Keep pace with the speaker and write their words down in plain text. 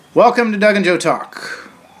Welcome to Doug and Joe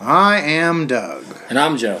Talk. I am Doug. And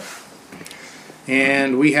I'm Joe.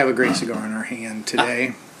 And we have a great cigar in our hand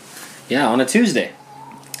today. Yeah, on a Tuesday.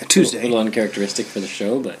 A Tuesday. A little uncharacteristic for the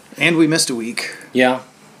show, but... And we missed a week. Yeah.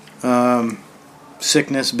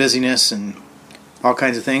 Sickness, busyness, and all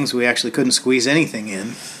kinds of things. We actually couldn't squeeze anything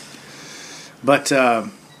in. But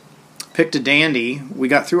picked a dandy. We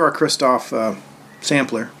got through our Christoph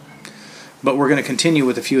sampler. But we're going to continue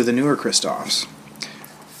with a few of the newer Christophs.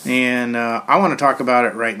 And I want to talk about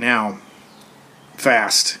it right now.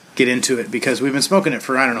 Fast. Get into it. Because we've been smoking it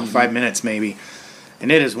for, 5 minutes maybe.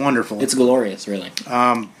 And it is wonderful. It's glorious, really.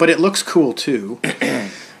 But it looks cool, too.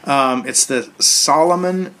 It's the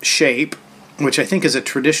Solomon shape, which I think is a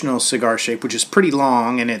traditional cigar shape, which is pretty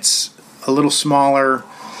long, and it's a little smaller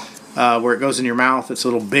where it goes in your mouth. It's a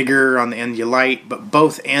little bigger on the end you light, but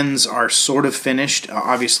both ends are sort of finished.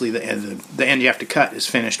 Obviously, the end you have to cut is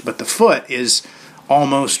finished, but the foot is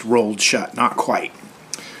almost rolled shut. Not quite.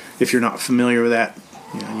 If you're not familiar with that,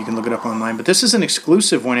 you can look it up online. But this is an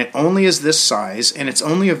exclusive one. It only is this size, and it's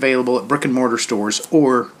only available at brick-and-mortar stores,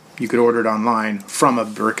 or you could order it online from a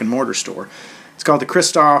brick-and-mortar store. It's called the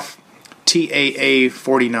Christoph TAA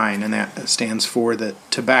 49, and that stands for the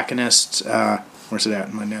Tobacconists, where's it at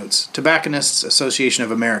in my notes? Tobacconists Association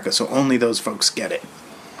of America, so only those folks get it.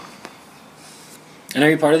 And are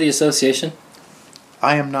you part of the association?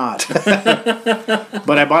 I am not.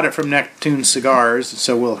 But I bought it from Neptune Cigars,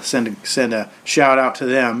 so we'll send a shout out to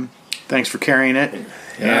them. Thanks for carrying it.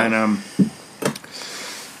 Yeah. And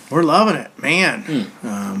we're loving it, man.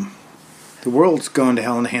 The world's going to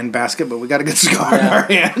hell in a handbasket, but we got a good cigar in our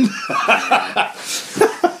hand.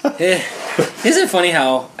 Isn't it funny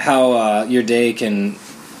how your day can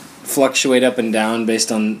fluctuate up and down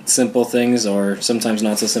based on simple things or sometimes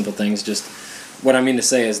not so simple things? Just what I mean to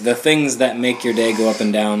say is the things that make your day go up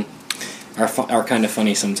and down are kind of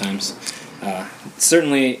funny sometimes.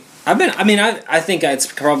 Certainly, I think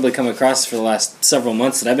it's probably come across for the last several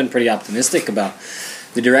months that I've been pretty optimistic about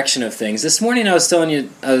the direction of things. This morning I was telling you,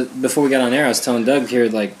 before we got on air, I was telling Doug here,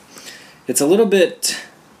 like, it's a little bit...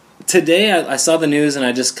 Today I saw the news and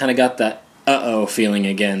I just kind of got that uh-oh feeling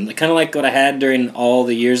again. Kind of like what I had during all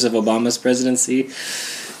the years of Obama's presidency.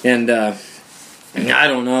 And I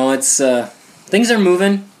don't know, it's... things are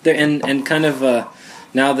moving, and kind of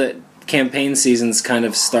now that campaign season's kind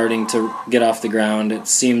of starting to get off the ground, it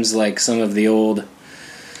seems like some of the old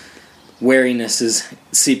wariness is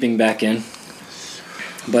seeping back in.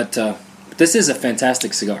 But this is a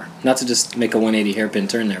fantastic cigar. Not to just make a 180 hairpin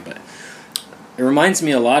turn there, but it reminds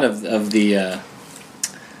me a lot of that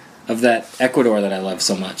Ecuador that I love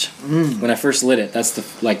so much. When I first lit it, that's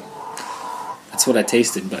what I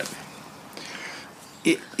tasted. But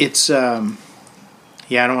it's.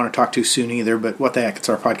 Yeah, I don't want to talk too soon either, but what the heck, it's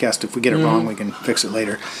our podcast. If we get it wrong, we can fix it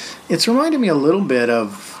later. It's reminded me a little bit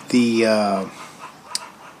of the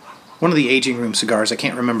one of the aging room cigars. I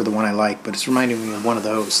can't remember the one I like, but it's reminding me of one of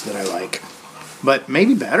those that I like. But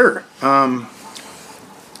maybe better. I'm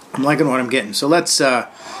liking what I'm getting. So let's we're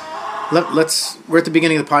at the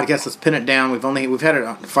beginning of the podcast. Let's pin it down. We've had it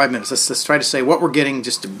on 5 minutes. Let's try to say what we're getting.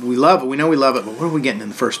 We love it. We know we love it, but what are we getting in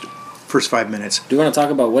the first 5 minutes? Do you want to talk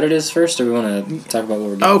about what it is first, or we want to talk about what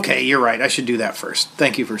we're getting? Okay, you're right. I should do that first.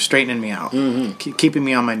 Thank you for straightening me out. Keeping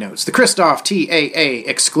me on my notes. The Christoph TAA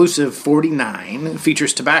Exclusive 49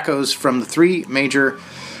 features tobaccos from the three major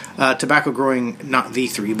tobacco growing, not the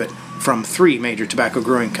three, but from three major tobacco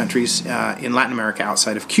growing countries in Latin America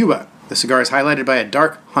outside of Cuba. The cigar is highlighted by a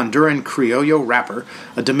dark Honduran Criollo wrapper,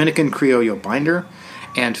 a Dominican Criollo binder,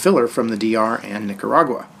 and filler from the DR and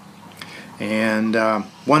Nicaragua. And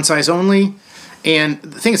one size only. And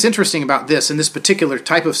the thing that's interesting about this, and this particular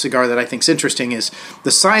type of cigar that I think is interesting, is the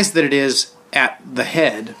size that it is at the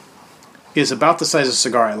head is about the size of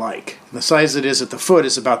cigar I like. The size it is at the foot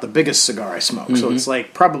is about the biggest cigar I smoke. So it's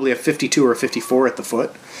like probably a 52 or a 54 at the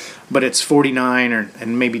foot, but it's 49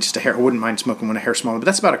 and maybe just a hair. I wouldn't mind smoking one a hair smaller, but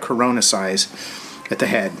that's about a Corona size at the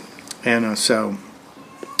head. And so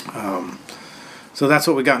that's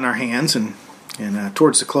what we got in our hands. And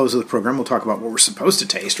towards the close of the program, we'll talk about what we're supposed to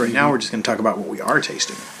taste. Right now, we're just going to talk about what we are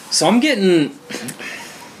tasting. So I'm getting...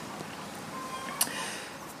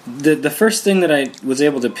 The first thing that I was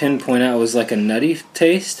able to pinpoint out was like a nutty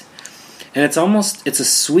taste. And it's a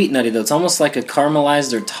sweet nutty, though. It's almost like a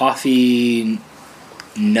caramelized or toffee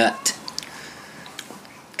nut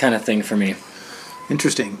kind of thing for me.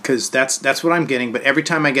 Interesting, because that's what I'm getting. But every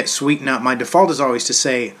time I get sweet nut, my default is always to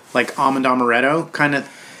say like almond amaretto kind of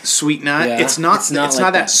sweet nut. Yeah, it's not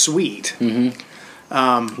that sweet.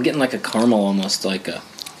 I'm getting like a caramel almost, like a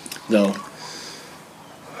though.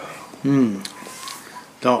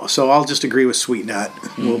 So I'll just agree with Sweet Nut.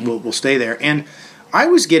 We'll stay there. And I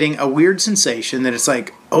was getting a weird sensation that it's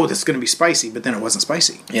like, oh, this is going to be spicy, but then it wasn't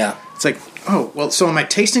spicy. Yeah. It's like, oh, well, so am I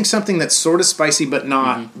tasting something that's sort of spicy but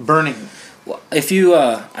not burning? Well, if you,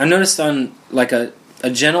 I noticed on like a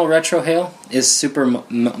gentle retrohale is super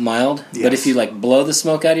mild, Yes. but if you like blow the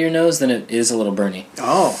smoke out of your nose, then it is a little burny.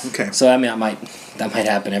 Oh, okay. So I mean, that might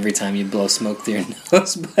happen every time you blow smoke through your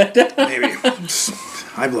nose, but Maybe.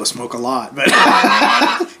 I blow smoke a lot, but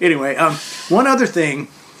anyway, one other thing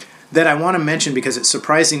that I want to mention because it's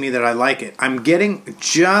surprising me that I like it. I'm getting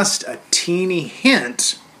just a teeny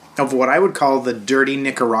hint of what I would call the dirty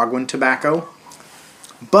Nicaraguan tobacco,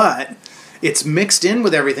 but it's mixed in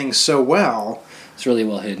with everything so well. it's really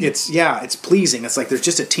well hidden. It's pleasing. It's like there's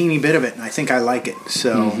just a teeny bit of it, and I think I like it.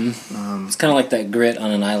 So It's kind of like that grit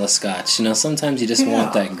on an Isla Scotch. You know, sometimes you just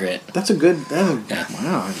want that grit. That's a good. Yeah.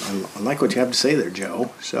 Wow, I like what you have to say there,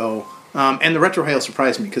 Joe. So, and the retrohale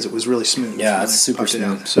surprised me because it was really smooth. Yeah, when it's I super puffed it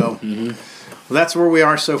out. smooth. So, well, that's where we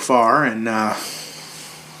are so far, and where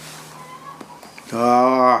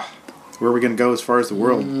are we going to go as far as the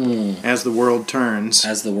world as the world turns?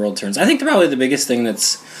 As the world turns, I think probably the biggest thing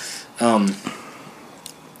that's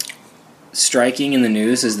striking in the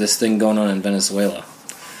news is this thing going on in Venezuela.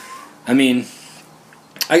 I mean,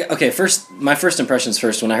 my first impressions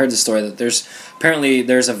first when I heard the story that there's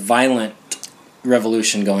a violent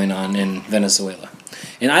revolution going on in Venezuela,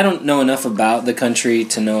 and I don't know enough about the country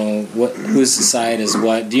to know whose side is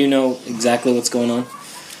what. Do you know exactly what's going on?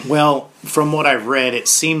 Well, from what I've read, it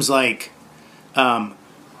seems like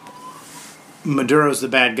Maduro's the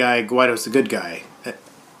bad guy, Guaido's the good guy.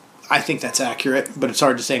 I think that's accurate, but it's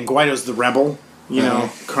hard to say. And Guaido's the rebel, you know,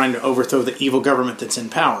 trying to overthrow the evil government that's in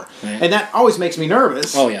power. Right. And that always makes me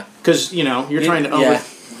nervous. Oh, yeah. Because, you know, you're trying to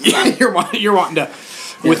you're wanting to,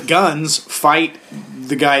 with guns, fight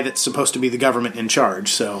the guy that's supposed to be the government in charge.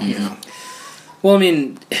 So, you know. Well, I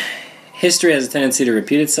mean, history has a tendency to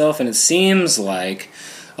repeat itself, and it seems like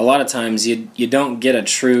a lot of times you don't get a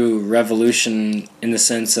true revolution in the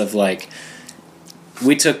sense of like,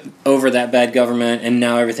 we took over that bad government and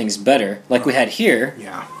now everything's better, like we had here.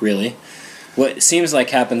 Yeah. Really, what it seems like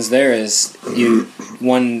happens there is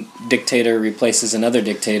one dictator replaces another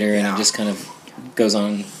dictator, and it just kind of goes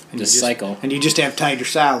on this cycle. And you just have tighter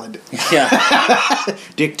salad. Yeah.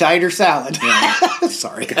 Dictator salad. Yeah.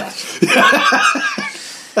 Sorry.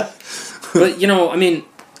 But you know, I mean,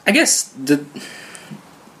 I guess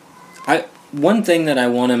one thing that I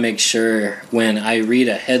want to make sure when I read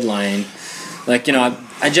a headline. Like, you know,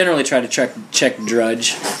 I generally try to check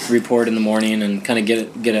Drudge report in the morning and kind of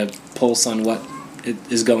get a pulse on what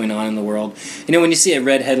is going on in the world. You know, when you see a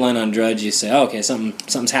red headline on Drudge, you say, "Oh, okay,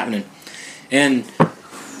 something's happening." And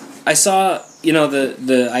I saw, you know,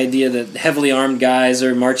 the idea that heavily armed guys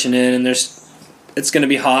are marching in, and it's going to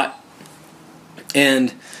be hot,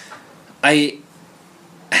 and I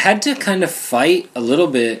had to kind of fight a little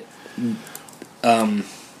bit.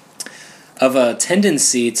 Of a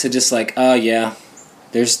tendency to just like, oh yeah,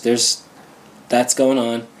 there's that's going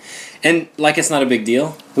on, and like it's not a big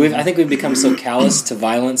deal. I think we've become so callous to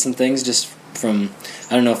violence and things just from,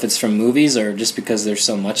 I don't know if it's from movies or just because there's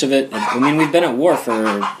so much of it. I mean, we've been at war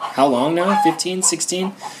for how long now? 15,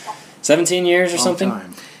 16, 17 years or something.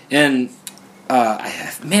 Time. And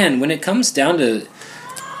man, when it comes down to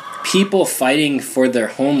people fighting for their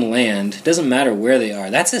homeland, it doesn't matter where they are.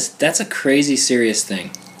 That's a crazy serious thing,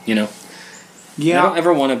 you know. Yeah. I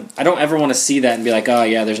don't ever want to see that and be like, oh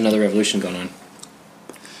yeah, there's another revolution going on.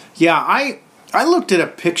 Yeah, I looked at a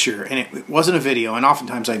picture, and it wasn't a video. And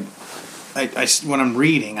oftentimes, I when I'm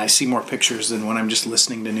reading, I see more pictures than when I'm just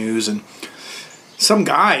listening to news. And some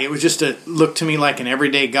guy, it was just looked to me like an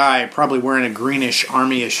everyday guy, probably wearing a greenish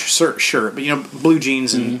army-ish shirt, but you know, blue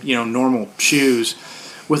jeans and you know, normal shoes,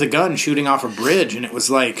 with a gun shooting off a bridge. And it was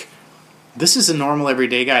like, this is a normal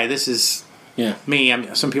everyday guy. This is. Yeah.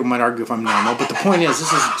 Me, some people might argue if I'm normal, but the point is,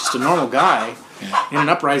 this is just a normal guy in an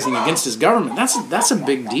uprising against his government. That's a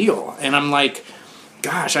big deal, and I'm like,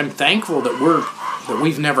 gosh, I'm thankful that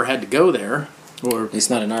we've never had to go there, or At least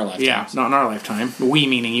not in our lifetime. yeah, not in our lifetime. We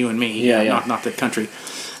meaning you and me, Yeah. not the country,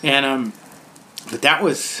 and but that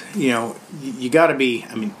was, you know, you got to be.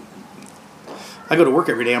 I mean, I go to work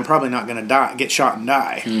every day. I'm probably not going to get shot and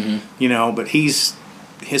die, you know, but his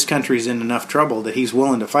country's in enough trouble that he's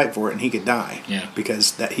willing to fight for it, and he could die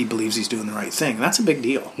because that he believes he's doing the right thing. And that's a big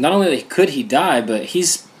deal. Not only could he die, but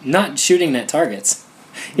he's not shooting at targets.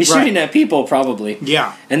 He's shooting at people, probably.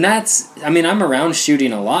 Yeah. And I'm around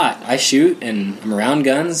shooting a lot. I shoot, and I'm around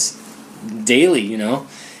guns daily, you know.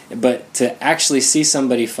 But to actually see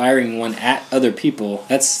somebody firing one at other people,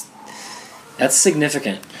 that's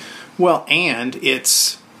significant. Well, and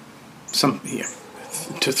it's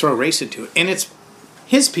to throw race into it, and it's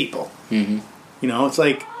his people. Mm-hmm. You know, it's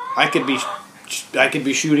like I could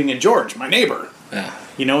be shooting at George, my neighbor. Yeah.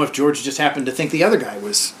 You know, if George just happened to think the other guy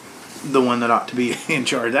was the one that ought to be in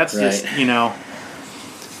charge, that's just, you know,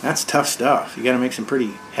 that's tough stuff. You got to make some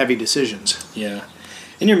pretty heavy decisions. Yeah.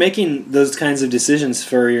 And you're making those kinds of decisions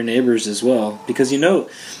for your neighbors as well, because, you know,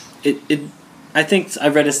 I think I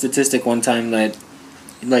read a statistic one time that,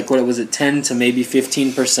 like, what was it, 10 to maybe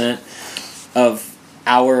 15% of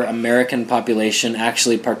our American population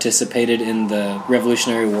actually participated in the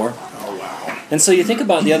Revolutionary War. Oh, wow. And so you think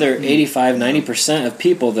about the other 85, 90% of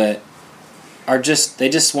people that are they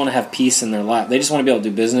just want to have peace in their life. They just want to be able to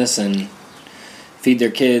do business and feed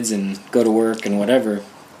their kids and go to work and whatever.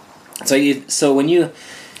 So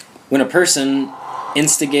when a person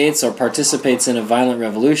instigates or participates in a violent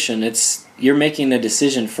revolution, you're making a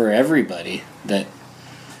decision for everybody that,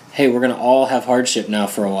 hey, we're going to all have hardship now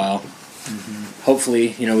for a while. Mm-hmm.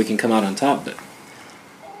 Hopefully, you know, we can come out on top. But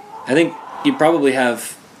I think you probably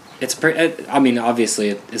have. I mean,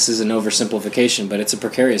 obviously, this is an oversimplification, but it's a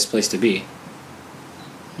precarious place to be.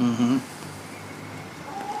 Mm-hmm.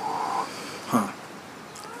 Huh.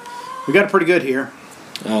 We got it pretty good here.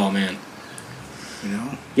 Oh man. You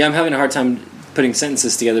know. Yeah, I'm having a hard time putting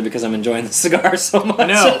sentences together because I'm enjoying the cigar so much. I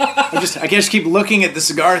know. I just keep looking at the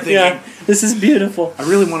cigar thing. Yeah, this is beautiful. I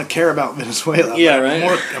really want to care about Venezuela. Yeah, right.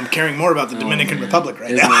 I'm caring more about the Dominican Republic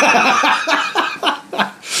right now.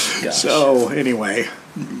 So anyway,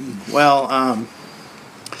 well,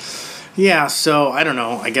 yeah. So I don't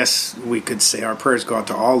know. I guess we could say our prayers go out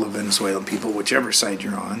to all the Venezuelan people, whichever side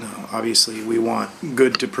you're on. Obviously, we want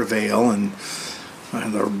good to prevail and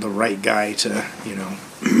the right guy to, you know.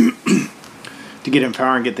 To get in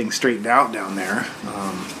power and get things straightened out down there.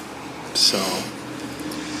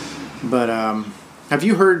 Have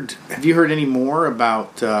you heard any more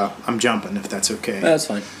about? I'm jumping, if that's okay. That's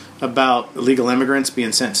fine. About illegal immigrants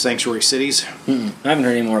being sent to sanctuary cities. I haven't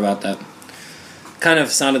heard any more about that. Kind of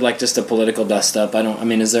sounded like just a political dust up.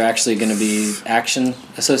 Is there actually going to be action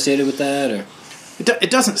associated with that, or? It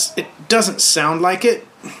doesn't sound like it.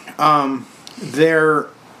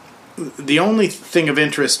 The only thing of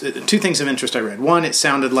interest, two things of interest I read. One, it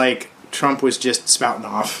sounded like Trump was just spouting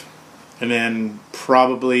off, and then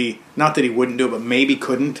probably, not that he wouldn't do it, but maybe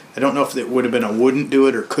couldn't. I don't know if it would have been a wouldn't do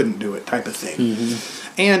it or couldn't do it type of thing.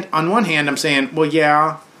 Mm-hmm. And on one hand, I'm saying, well,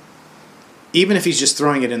 yeah, even if he's just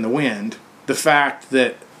throwing it in the wind, the fact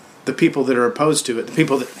that the people that are opposed to it, the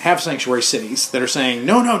people that have sanctuary cities that are saying,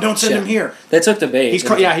 no, don't send him here. They took the bait.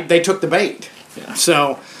 They took the bait. Yeah.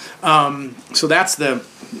 So that's the...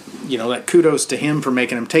 You know, that kudos to him for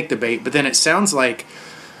making him take the bait. But then it sounds like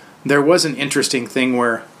there was an interesting thing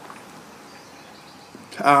where,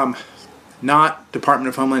 not Department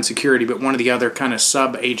of Homeland Security, but one of the other kind of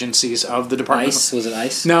sub-agencies of the Department. ICE? Was it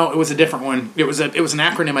ICE? No, it was a different one. It was an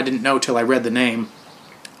acronym I didn't know till I read the name.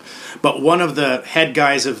 But one of the head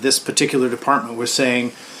guys of this particular department was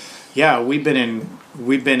saying, "Yeah, we've been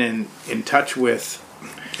in touch with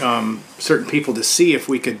certain people to see if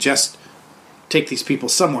we could just." Take these people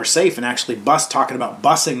somewhere safe and actually talking about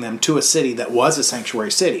busing them to a city that was a sanctuary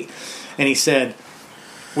city. And he said,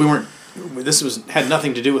 had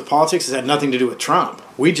nothing to do with politics, it had nothing to do with Trump.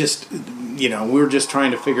 We were just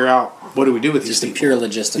trying to figure out what do we do with these people. Just pure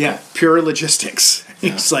logistics. Yeah, pure logistics.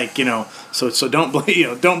 Yeah. It's like, so don't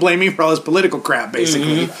blame me for all this political crap,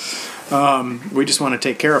 basically. Mm-hmm. We just want to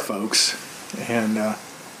take care of folks. And,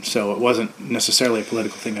 so it wasn't necessarily a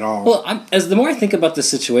political thing at all. Well, as the more I think about the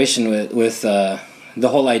situation with the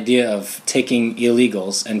whole idea of taking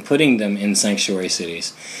illegals and putting them in sanctuary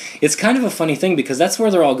cities, it's kind of a funny thing because that's where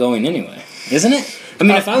they're all going anyway, isn't it? I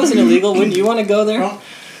mean, if I was an illegal, wouldn't you want to go there? Well,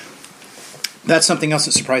 that's something else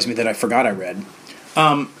that surprised me that I forgot I read.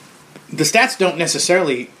 The stats don't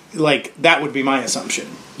necessarily... that would be my assumption.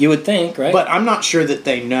 You would think, right? But I'm not sure that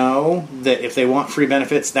they know that if they want free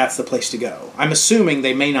benefits, that's the place to go. I'm assuming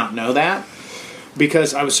they may not know that,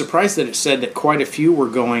 because I was surprised that it said that quite a few were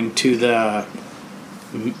going to the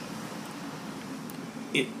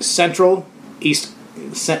central east.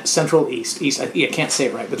 I can't say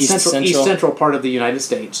it right, but east central part of the United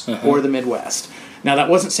States or the Midwest. Now, that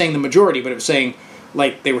wasn't saying the majority, but it was saying,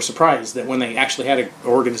 they were surprised that when they actually had an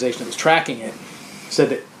organization that was tracking it, said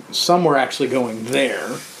that some were actually going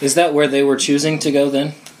there. Is that where they were choosing to go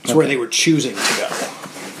then? It's where they were choosing to go.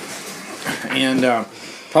 And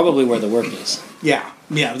probably where the work is. Yeah,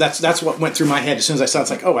 that's what went through my head as soon as I saw it.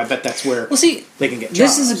 It's like, oh, I bet that's where they can get jobs.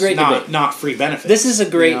 This is a great debate. Not free benefits. This is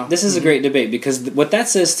a great debate, because what that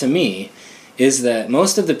says to me is that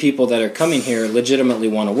most of the people that are coming here legitimately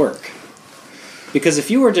want to work. Because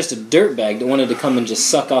if you were just a dirtbag that wanted to come and just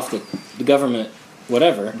suck off the government,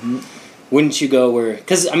 whatever, wouldn't you go where...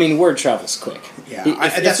 Because, I mean, word travels quick. Yeah,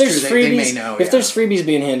 If there's freebies, they may know. If there's freebies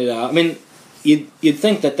being handed out, I mean, you'd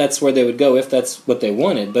think that that's where they would go if that's what they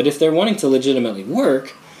wanted. But if they're wanting to legitimately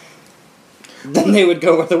work, then they would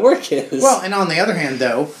go where the work is. Well, and on the other hand,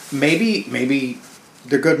 though, maybe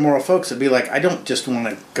they're good moral folks that be like, I don't just want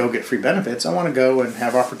to go get free benefits. I want to go and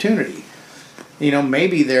have opportunity.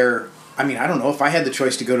 Maybe they're... I mean, I don't know. If I had the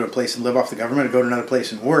choice to go to a place and live off the government or go to another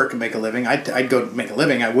place and work and make a living, I'd go make a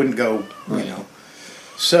living. I wouldn't go,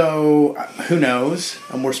 So, who knows?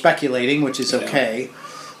 We're speculating, which is okay.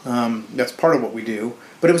 That's part of what we do.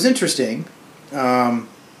 But it was interesting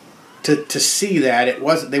to see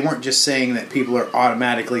that they weren't just saying that people are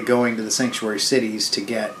automatically going to the sanctuary cities to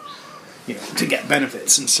get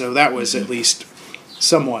benefits. And so that was at least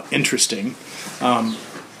somewhat interesting.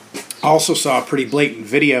 I also saw a pretty blatant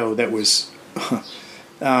video that was,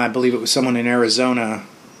 I believe it was someone in Arizona,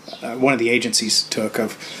 one of the agencies took,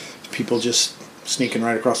 of people just sneaking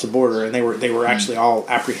right across the border, and they were actually all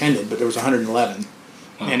apprehended, but there was 111.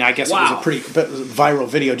 And I guess it was a pretty viral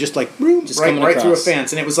video, just right through a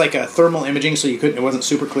fence, and it was like a thermal imaging, so it wasn't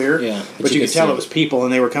super clear. Yeah, but you could tell it was people,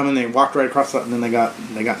 and they were coming. They walked right across that, and then they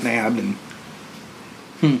got nabbed.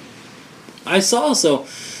 And I saw also.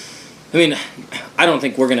 I mean, I don't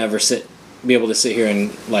think we're gonna ever be able to sit here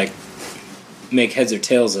and make heads or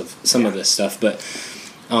tails of some of this stuff, but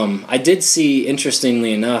I did see,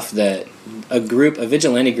 interestingly enough, that a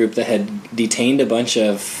vigilante group that had detained a bunch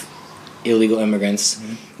of illegal immigrants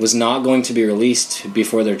was not going to be released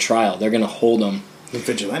before their trial. They're going to hold them. The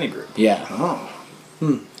vigilante group? Yeah. Oh.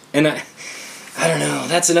 And I don't know.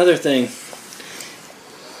 That's another thing.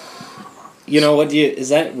 Is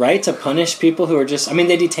that right to punish people who are just... I mean,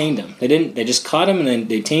 they detained him. They just caught him and then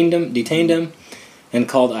detained him and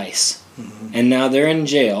called ICE. Mm-hmm. And now they're in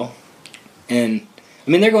jail. And, I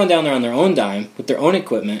mean, they're going down there on their own dime with their own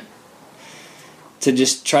equipment to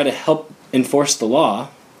just try to help enforce the law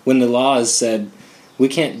when the law has said, we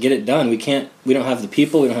can't get it done. We don't have the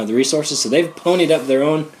people, we don't have the resources. So they've ponied up their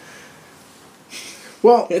own...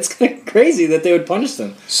 Well, it's kind of crazy that they would punish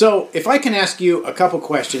them. So, if I can ask you a couple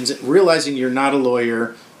questions, realizing you're not a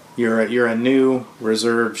lawyer, you're a new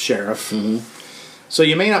reserve sheriff, so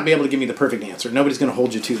you may not be able to give me the perfect answer. Nobody's going to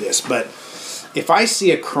hold you to this, but if I see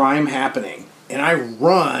a crime happening and I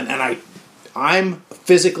run and I'm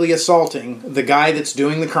physically assaulting the guy that's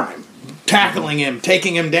doing the crime, tackling him,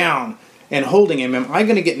 taking him down, and holding him, am I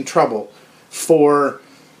going to get in trouble for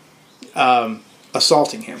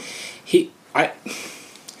assaulting him?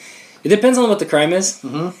 It depends on what the crime is.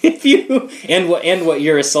 Mm-hmm. If you and what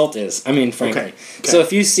your assault is. I mean, frankly. Okay. So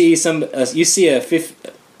if you see an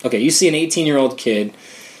 18-year-old kid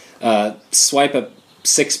swipe a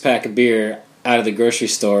 6-pack of beer out of the grocery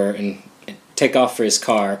store and take off for his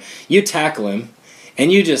car, you tackle him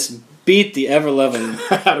and you just beat the ever-loving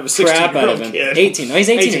crap out of him. Kid. 18. No, he's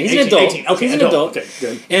 18. He's an adult. 18. Okay, he's an adult. Okay,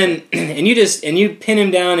 good. And you pin him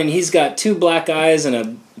down, and he's got 2 black eyes and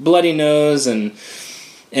a bloody nose, and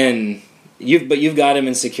you've got him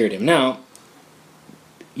and secured him. Now,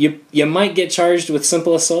 you might get charged with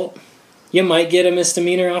simple assault. You might get a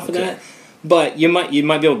misdemeanor off of that, but you might be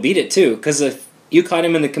able to beat it too, because if you caught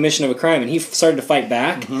him in the commission of a crime and he started to fight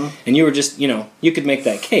back, and you were just you could make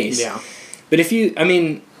that case. Yeah. But if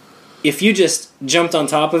you just jumped on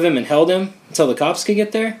top of him and held him until the cops could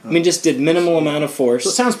get there, just did minimal amount of force. So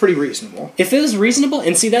it sounds pretty reasonable. If it was reasonable,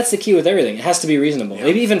 and see, that's the key with everything. It has to be reasonable. Yeah.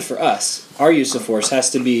 Maybe even for us, our use of force has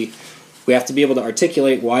to be, we have to be able to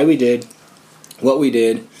articulate why we did what we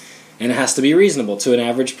did, and it has to be reasonable to an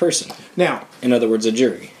average person. Now, in other words, a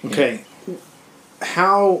jury. Okay. Yeah.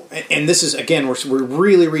 How, and this is, again, we're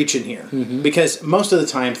really reaching here, because most of the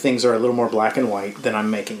time things are a little more black and white than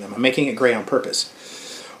I'm making them. I'm making it gray on purpose.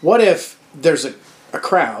 What if there's a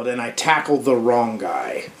crowd and I tackle the wrong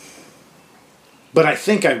guy, but I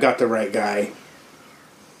think I've got the right guy,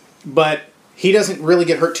 but he doesn't really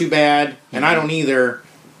get hurt too bad, and I don't either?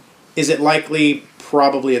 Is it likely?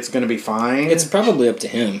 Probably it's going to be fine. It's probably up to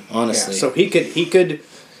him, honestly. Yeah, so he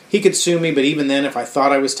could sue me, but even then, if I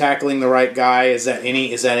thought I was tackling the right guy, is that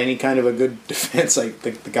any kind of a good defense? Like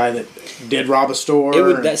the guy that did rob a store?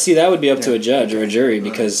 That would be up to a judge or a jury,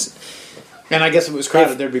 because. And I guess if it was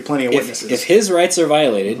crowded, there'd be plenty of witnesses. If his rights are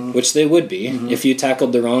violated, which they would be if you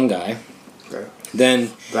tackled the wrong guy,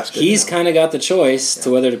 then he's kind of got the choice to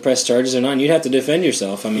whether to press charges or not. And you'd have to defend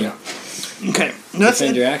yourself. I mean,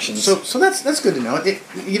 defend your actions. So that's good to know.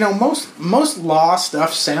 Most law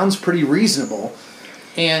stuff sounds pretty reasonable,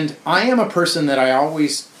 and I am a person that I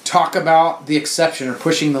always talk about the exception or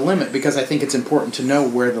pushing the limit, because I think it's important to know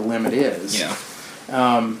where the limit is. Yeah.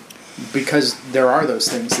 because there are those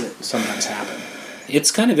things that sometimes happen. It's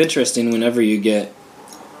kind of interesting whenever you get,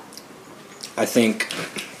 I think,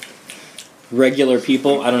 regular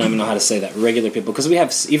people. I don't even know how to say that. Regular people, because we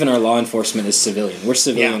have even our law enforcement is civilian. We're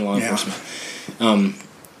civilian law enforcement.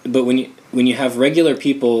 But when you have regular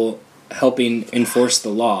people helping enforce the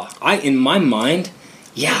law, in my mind,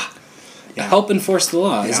 help enforce the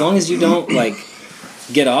law as long as you don't like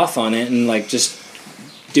get off on it and like just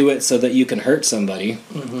do it so that you can hurt somebody.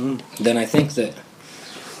 Then I think that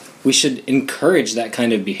we should encourage that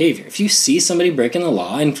kind of behavior. If you see somebody breaking the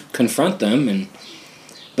law, and confront them,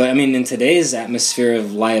 but I mean, in today's atmosphere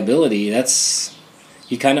of liability, that's,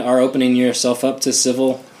 you kind of are opening yourself up to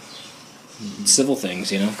civil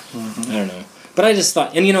things, you know? I don't know. But I just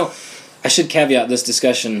thought, and you know, I should caveat this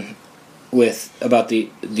discussion about the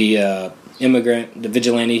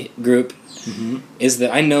vigilante group, is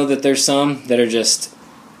that I know that there's some that are just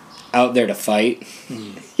out there to fight.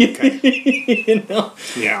 Okay. You know?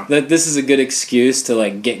 Yeah. That this is a good excuse to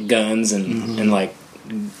like get guns and like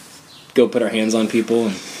go put our hands on people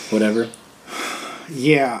and whatever.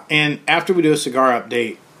 Yeah, and after we do a cigar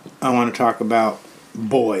update, I want to talk about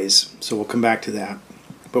boys, so we'll come back to that.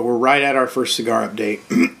 But we're right at our first cigar update,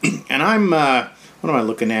 and I'm what am I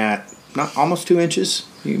looking at? Not almost 2 inches.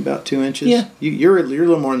 You about 2 inches? Yeah. You're a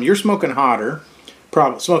little more. You're smoking hotter.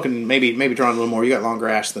 Probably smoking maybe drawing a little more. You got longer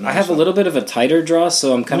ash than I have a little bit of a tighter draw,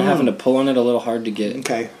 so I'm kind of having to pull on it a little hard to get.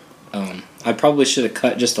 Okay. I probably should have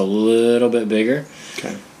cut just a little bit bigger.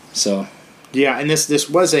 Okay. So. Yeah, and this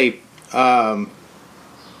was a.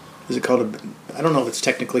 Is it called a? I don't know if it's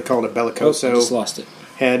technically called a bellicoso. I just lost it.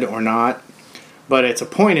 Head or not, but it's a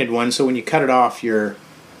pointed one. So when you cut it off,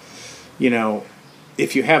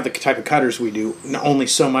 if you have the type of cutters we do, only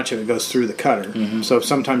so much of it goes through the cutter. So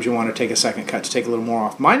sometimes you want to take a second cut to take a little more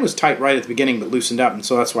off. Mine was tight right at the beginning, but loosened up, and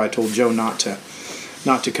so that's why I told Joe not to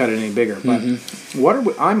cut it any bigger. But what are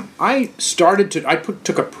we? I started to.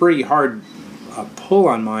 took a pretty hard pull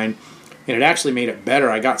on mine, and it actually made it better.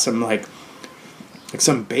 I got some like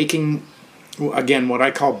some baking, again, what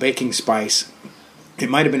I call baking spice. It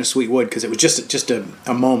might have been a sweet wood because it was just a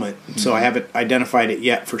moment, so I haven't identified it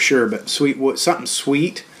yet for sure. But sweet wood, something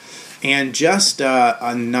sweet, and just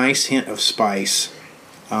a nice hint of spice.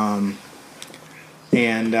 And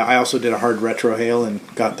I also did a hard retrohale and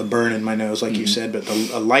got the burn in my nose, like you said. But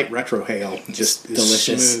a light retrohale just is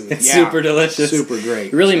delicious. smooth. It's super delicious, super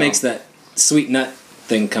great. It really makes that sweet nut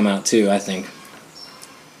thing come out too, I think.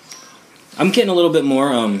 I'm getting a little bit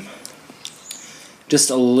more, just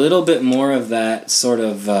a little bit more of that sort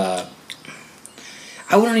of. I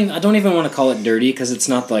don't even want to call it dirty because it's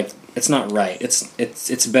not right.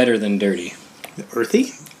 It's better than dirty.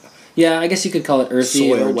 Earthy? Yeah, I guess you could call it earthy,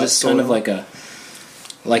 soil, or just soil. kind of like a.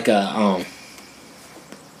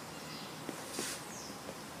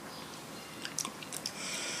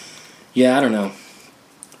 Yeah, I don't know.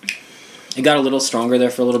 It got a little stronger there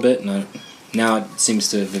for a little bit, and now it seems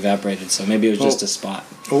to have evaporated. So maybe it was just a spot.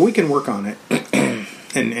 Well, we can work on it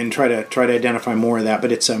and try to identify more of that.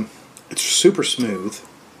 But it's super smooth,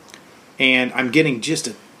 and I'm getting just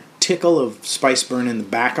a tickle of spice burn in the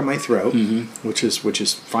back of my throat, which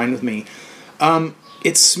is fine with me.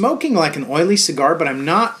 It's smoking like an oily cigar, but I'm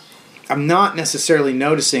not necessarily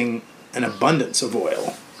noticing an abundance of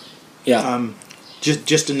oil. Yeah.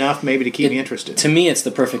 Just enough maybe to keep me interested. To me, it's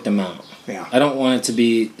the perfect amount. Yeah. I don't want it to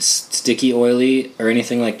be sticky, oily, or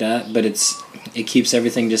anything like that, but it keeps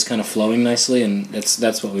everything just kind of flowing nicely, and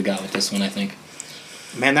that's what we got with this one, I think.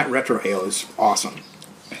 Man, that retrohale is awesome.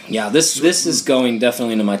 Yeah, this is going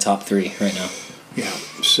definitely into my top 3 right now. Yeah.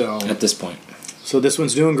 So at this point. So this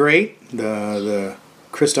one's doing great. The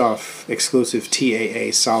Christoph exclusive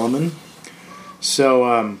TAA Solomon.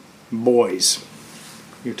 So boys.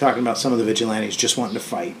 You're talking about some of the vigilantes just wanting to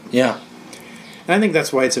fight. Yeah. And I think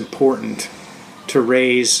that's why it's important to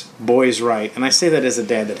raise boys right. And I say that as a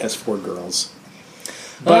dad that has 4 girls.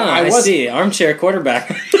 But I see. Armchair quarterback.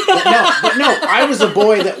 no, I was a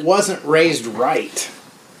boy that wasn't raised right.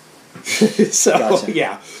 So, gotcha.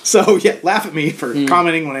 yeah. So, yeah, laugh at me for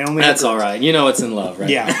commenting when I only That's all right. You know it's in love,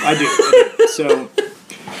 right? Yeah, I do. So,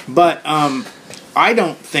 but I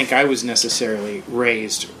don't think I was necessarily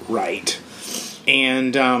raised right.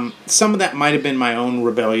 And some of that might have been my own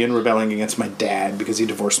rebelling against my dad because he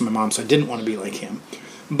divorced my mom, so I didn't want to be like him.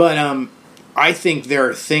 But I think there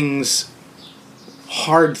are things,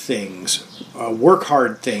 hard things, work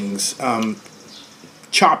hard things,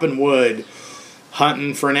 chopping wood,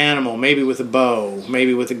 hunting for an animal, maybe with a bow,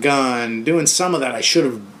 maybe with a gun, doing some of that.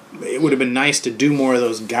 It would have been nice to do more of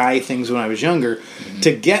those guy things when I was younger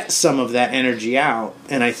to get some of that energy out.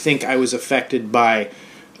 And I think I was affected by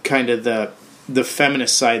kind of the the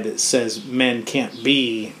feminist side that says men can't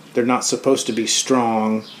be, they're not supposed to be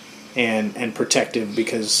strong and protective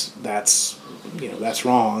because that's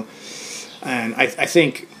wrong. And I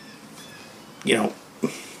think,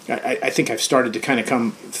 I think I've started to kind of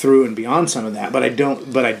come through and beyond some of that, but I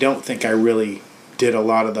don't think I really did a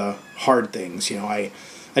lot of the hard things. I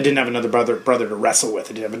didn't have another brother to wrestle with.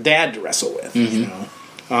 I didn't have a dad to wrestle with.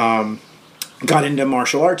 Got into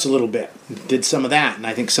martial arts a little bit, did some of that, and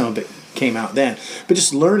I think some of it came out then. But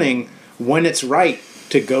just learning when it's right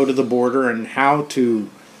to go to the border and how to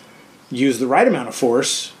use the right amount of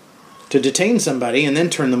force to detain somebody and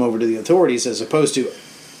then turn them over to the authorities, as opposed to,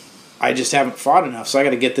 I just haven't fought enough, so I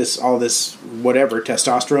got to get all this whatever,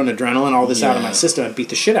 testosterone, adrenaline, all this out of my system and beat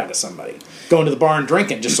the shit out of somebody. Going to the bar and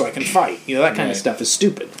drinking just so I can fight. That kind of stuff is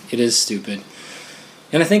stupid. It is stupid.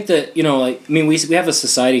 And I think that, we have a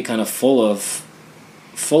society kind of full of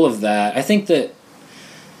that. I think that,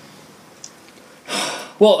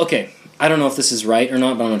 well, okay, I don't know if this is right or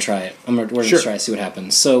not, but I'm going to try it. We're going to try to see what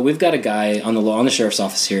happens. So we've got a guy on the sheriff's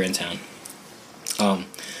office here in town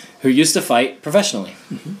who used to fight professionally,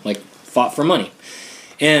 fought for money.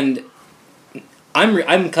 And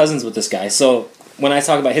I'm cousins with this guy, so when I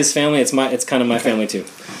talk about his family, it's kind of my family too.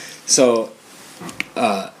 So,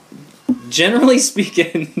 generally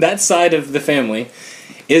speaking, that side of the family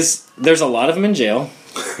there's a lot of them in jail.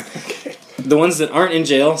 Okay. The ones that aren't in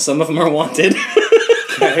jail, some of them are wanted.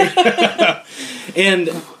 and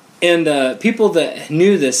people that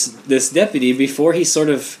knew this deputy before he sort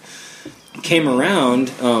of came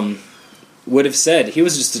around would have said he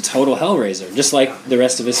was just a total hellraiser, just like the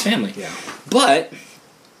rest of his family. Yeah. But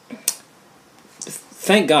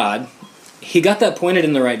thank God he got that pointed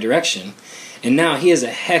in the right direction, and now he is a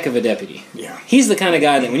heck of a deputy. Yeah. He's the kind of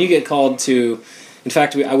guy that when you get called to, in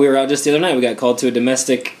fact, we were out just the other night. We got called to a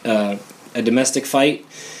domestic fight,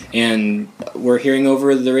 and we're hearing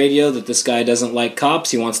over the radio that this guy doesn't like cops.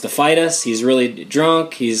 He wants to fight us. He's really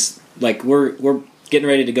drunk. He's like, we're getting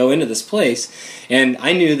ready to go into this place, and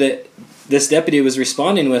I knew that this deputy was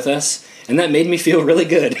responding with us, and that made me feel really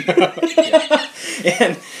good.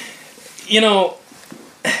 And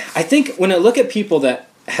I think when I look at people that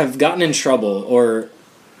have gotten in trouble or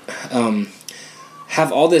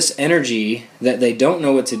have all this energy that they don't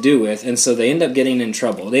know what to do with, and so they end up getting in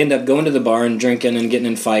trouble. They end up going to the bar and drinking and getting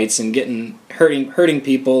in fights and hurting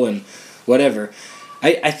people and whatever.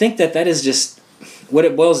 I think that is just what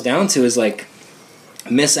it boils down to, is like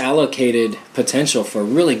misallocated potential for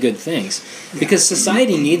really good things, because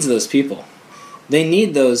society needs those people. They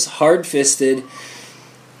need those hard-fisted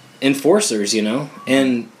enforcers,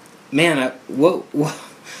 and man, what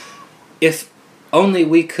if only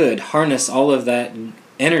we could harness all of that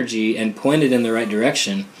energy and point it in the right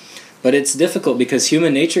direction. But it's difficult because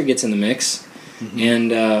human nature gets in the mix,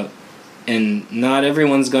 and not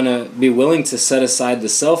everyone's going to be willing to set aside the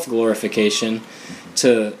self-glorification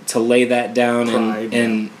to lay that down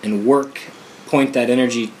and point that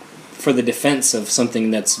energy for the defense of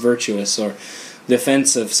something that's virtuous or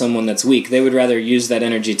defense of someone that's weak. They would rather use that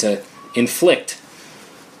energy to inflict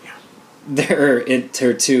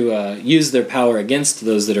to use their power against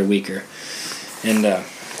those that are weaker. And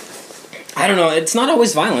I don't know, it's not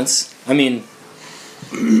always violence. I mean,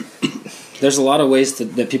 there's a lot of ways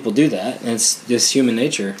that people do that, and it's just human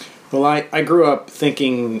nature. Well, I grew up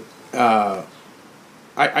thinking,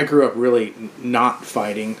 I grew up really not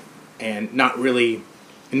fighting and not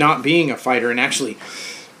being a fighter, and actually,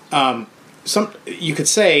 you could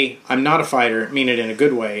say I'm not a fighter, mean it in a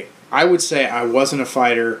good way. I would say I wasn't a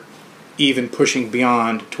fighter, even pushing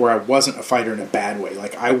beyond to where I wasn't a fighter in a bad way.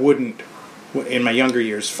 Like, I wouldn't, in my younger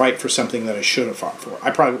years, fight for something that I should have fought for.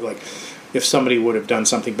 I probably, if somebody would have done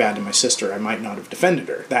something bad to my sister, I might not have defended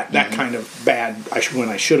her. That kind of bad, when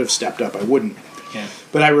I should have stepped up, I wouldn't. Yeah.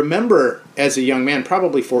 But I remember, as a young man,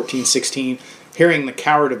 probably 14, 16, hearing the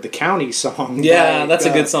Coward of the County song. Yeah, that's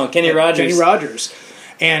a good song. Kenny Rogers. Kenny Rogers.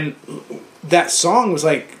 And that song was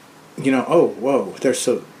like, oh, whoa,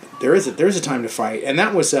 there is a time to fight. And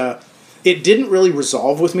that was it didn't really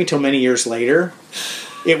resolve with me till many years later.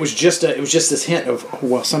 It was just this hint of,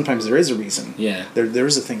 well, sometimes there is a reason. Yeah. There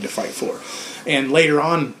is a thing to fight for. And later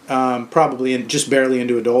on, probably just barely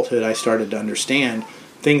into adulthood, I started to understand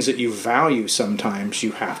things that you value sometimes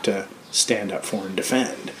you have to stand up for and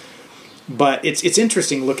defend. But it's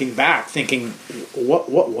interesting looking back, thinking,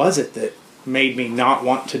 what was it that made me not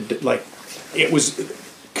want to, it was,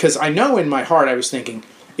 because I know in my heart I was thinking,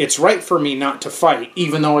 it's right for me not to fight,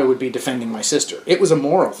 even though I would be defending my sister. It was a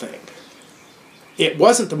moral thing. It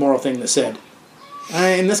wasn't the moral thing that said,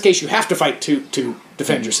 In this case, you have to fight to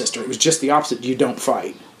defend your sister. It was just the opposite. You don't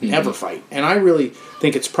fight. Never fight. And I really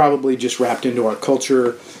think it's probably just wrapped into our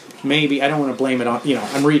culture. Maybe, I don't want to blame it on,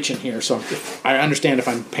 I'm reaching here, so I understand if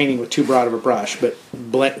I'm painting with too broad of a brush, but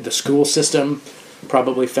the school system,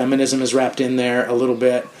 probably feminism is wrapped in there a little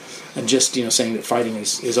bit, and just, saying that fighting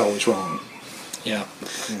is always wrong. Yeah.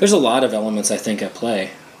 There's a lot of elements, I think, at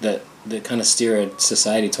play that kind of steer a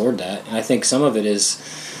society toward that. And I think some of it is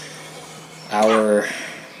what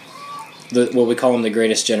we call them the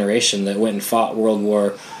greatest generation that went and fought World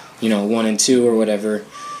War, 1 and 2 or whatever.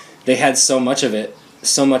 They had so much of it,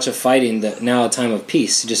 so much of fighting, that now a time of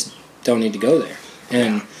peace, you just don't need to go there.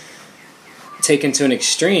 And taken to an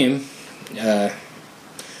extreme,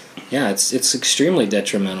 it's extremely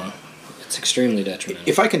detrimental. It's extremely detrimental.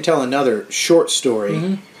 If I can tell another short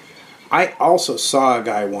story, I also saw a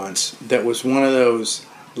guy once that was one of those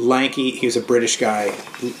lanky, he was a British guy,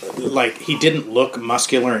 like, he didn't look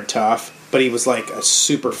muscular and tough, but he was like a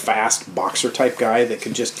super fast boxer type guy that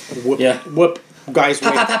could just whoop guys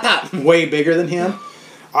way bigger than him.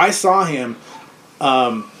 I saw him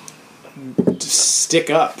stick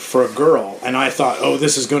up for a girl, and I thought, oh,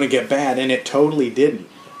 this is going to get bad, and it totally didn't.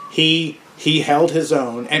 He held his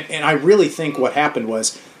own, and I really think what happened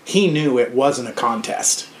was he knew it wasn't a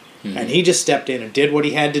contest, and he just stepped in and did what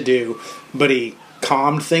he had to do, but he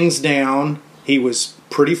calmed things down. He was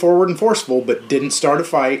pretty forward and forceful, but didn't start a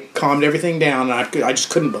fight, calmed everything down, and I just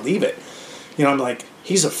couldn't believe it. I'm like,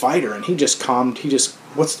 he's a fighter, and he just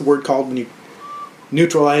what's the word called when you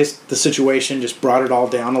neutralized the situation, just brought it all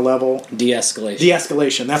down a level?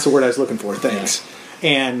 De-escalation, that's the word I was looking for, thanks. Yeah.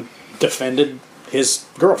 And defended his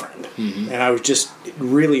girlfriend. And I was just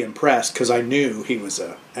really impressed because I knew he was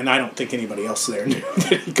and I don't think anybody else there knew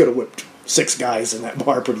that he could have whipped 6 guys in that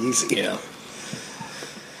bar pretty easy. Yeah.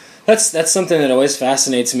 That's something that always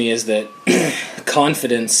fascinates me, is that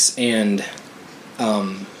confidence and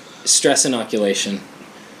stress inoculation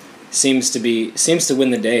seems to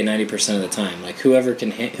win the day 90% of the time. Like whoever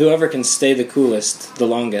can stay the coolest the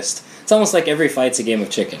longest. It's almost like every fight's a game of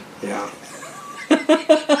chicken. Yeah.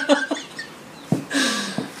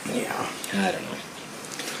 Yeah. I don't know.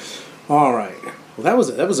 All right. Well, that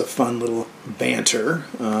was a fun little banter.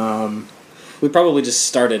 We probably just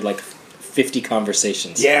started like 50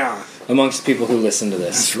 conversations. Yeah. Amongst people who listen to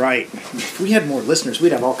this. That's right. If we had more listeners,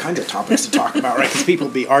 we'd have all kinds of topics to talk about, right? Because people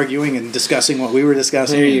would be arguing and discussing what we were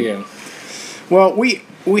discussing. There you go. Well,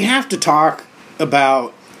 we have to talk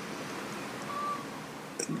about...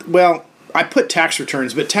 Well, I put tax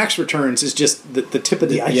returns, but tax returns is just the tip of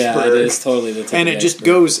the iceberg. Yeah, it is totally the tip of the iceberg. And it just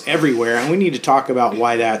goes everywhere, and we need to talk about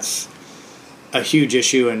why that's a huge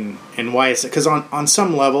issue and why it's... Because on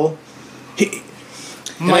some level...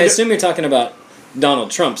 I assume you're talking about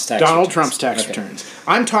Donald Trump's tax returns.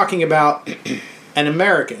 I'm talking about an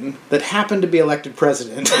American that happened to be elected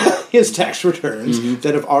president, his tax returns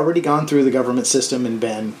that have already gone through the government system and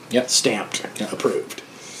been stamped, approved.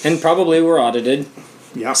 And probably were audited.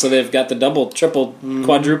 Yeah. So they've got the double, triple,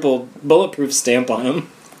 quadruple bulletproof stamp on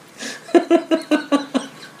them.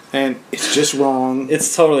 And it's just wrong.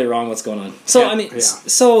 It's totally wrong what's going on. So,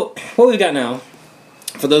 so what we've got now,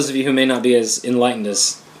 for those of you who may not be as enlightened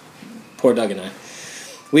as poor Doug and I,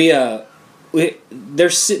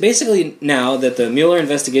 there's basically now that the Mueller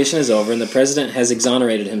investigation is over and the president has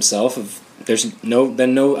exonerated himself of there's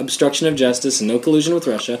been no obstruction of justice and no collusion with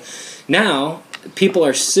Russia. Now people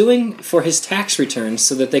are suing for his tax returns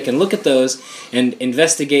so that they can look at those and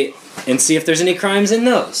investigate and see if there's any crimes in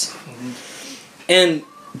those. And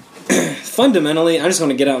fundamentally, I just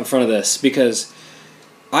want to get out in front of this because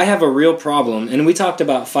I have a real problem, and we talked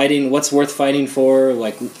about fighting, what's worth fighting for,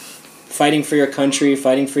 like fighting for your country,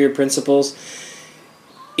 fighting for your principles.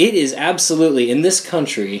 It is absolutely, in this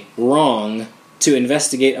country, wrong to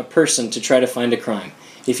investigate a person to try to find a crime.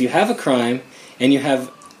 If you have a crime and you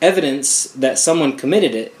have evidence that someone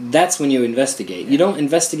committed it, that's when you investigate. You don't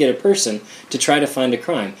investigate a person to try to find a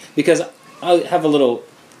crime. Because I'll have a little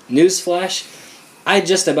news flash. I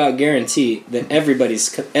just about guarantee that everybody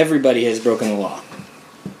has broken the law.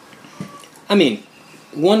 I mean,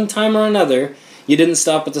 one time or another, you didn't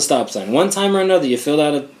stop at the stop sign. One time or another, you filled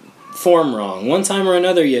out a form wrong. One time or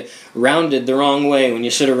another, you rounded the wrong way when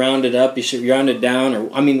you should have rounded up. You should have rounded down.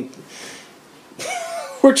 Or I mean,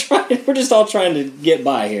 we're just all trying to get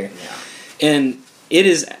by here. Yeah. And it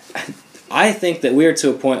is. I think that we're to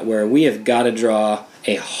a point where we have got to draw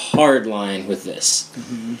a hard line with this.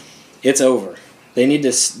 Mm-hmm. It's over. They need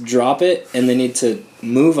to drop it, and they need to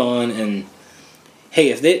move on. And hey,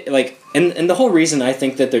 if they like. And the whole reason I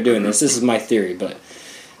think that they're doing this is my theory, but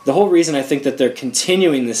the whole reason I think that they're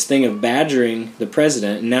continuing this thing of badgering the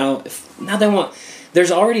president, now they want,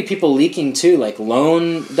 there's already people leaking too, like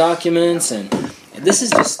loan documents, and this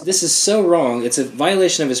is so wrong. It's a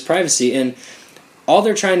violation of his privacy, and all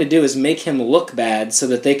they're trying to do is make him look bad so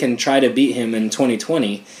that they can try to beat him in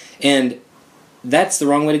 2020, and that's the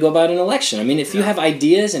wrong way to go about an election. I mean, if you have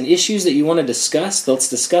ideas and issues that you want to discuss, let's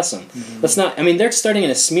discuss them. Mm-hmm. Let's not. I mean, they're starting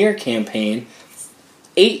a smear campaign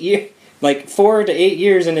 4 to 8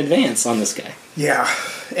 years in advance on this guy. Yeah,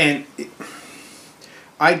 and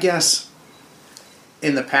I guess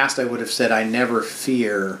in the past I would have said had never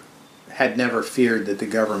feared that the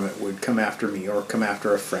government would come after me or come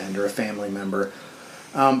after a friend or a family member.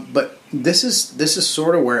 But this is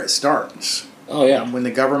sort of where it starts. Oh yeah, when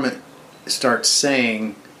the government starts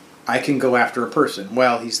saying, "I can go after a person."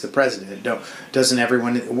 Well, he's the president. Doesn't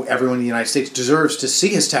everyone in the United States deserves to see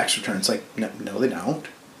his tax returns? Like, no, they don't.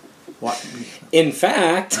 What? In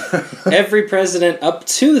fact, every president up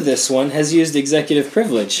to this one has used executive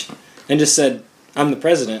privilege and just said, "I'm the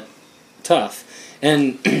president." Tough.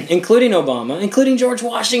 And including Obama, including George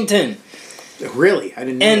Washington. Really? I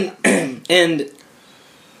didn't know that. And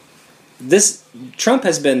this Trump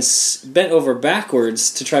has been bent over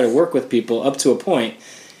backwards to try to work with people up to a point.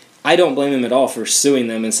 I don't blame him at all for suing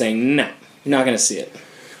them and saying, "No, you're not going to see it."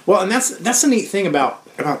 Well, and that's the neat thing about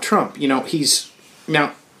Trump. You know, he's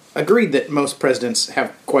now agreed that most presidents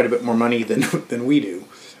have quite a bit more money than we do,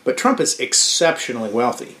 but Trump is exceptionally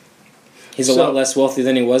wealthy. He's a lot less wealthy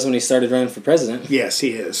than he was when he started running for president. Yes,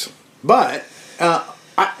 he is. But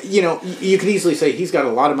you could easily say he's got a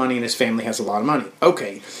lot of money and his family has a lot of money.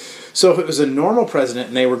 Okay, so if it was a normal president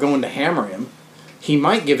and they were going to hammer him, he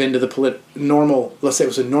might give in to the normal. Let's say it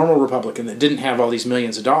was a normal Republican that didn't have all these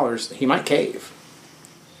millions of dollars. He might cave.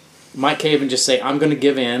 Might cave and just say, "I'm going to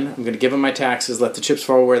give in. I'm going to give him my taxes. Let the chips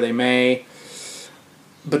fall where they may."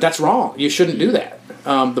 But that's wrong. You shouldn't do that.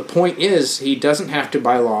 The point is, he doesn't have to,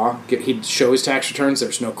 by law, he'd show his tax returns.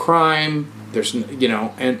 There's no crime. There's,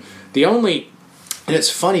 and it's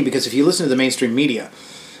funny because if you listen to the mainstream media,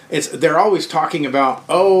 they're always talking about,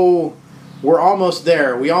 "Oh, we're almost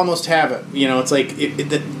there. We almost have it." It's like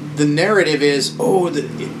the narrative is,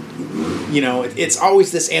 it's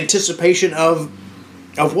always this anticipation of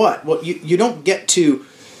what? Well, you don't get to.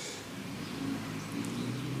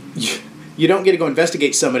 You don't get to go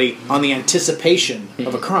investigate somebody on the anticipation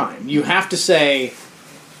of a crime. You have to say,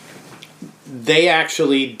 they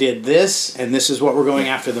actually did this, and this is what we're going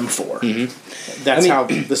after them for. Mm-hmm. That's how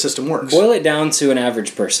the system works. Boil it down to an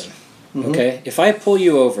average person. Mm-hmm. Okay? If I pull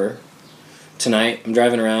you over tonight, I'm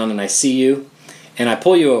driving around, and I see you, and I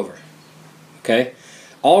pull you over. Okay?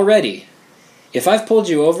 Already, if I've pulled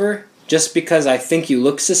you over just because I think you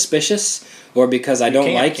look suspicious, or because I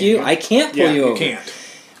don't like you, I can't pull you over. You can't.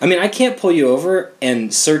 I mean, I can't pull you over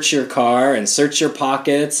and search your car and search your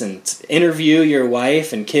pockets and interview your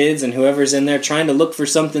wife and kids and whoever's in there trying to look for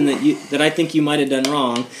something that I think you might have done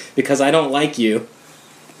wrong because I don't like you.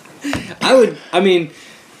 I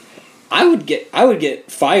would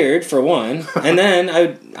get fired for one, and then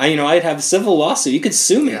I'd have a civil lawsuit. You could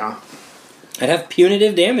sue me. Yeah. I'd have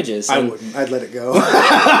punitive damages. I wouldn't. I'd let it go. Well,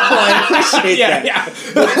 I appreciate that. Yeah.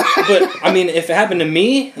 But I mean, if it happened to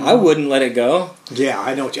me, I wouldn't let it go. Yeah,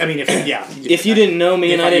 I know. If you didn't know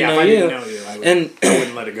me and I didn't know you, I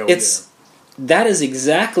wouldn't let it go. That is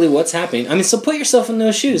exactly what's happening. I mean, so put yourself in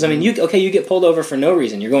those shoes. I mean, you get pulled over for no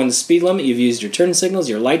reason. You're going the speed limit. You've used your turn signals.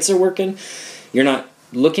 Your lights are working. You're not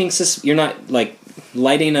looking. You're not like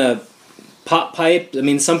lighting a pop pipe. I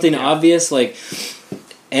mean, something obvious like.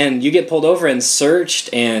 And you get pulled over and searched,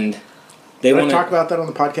 and they want to talk about that on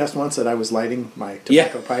the podcast once that I was lighting my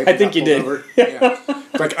tobacco pipe. I think you did.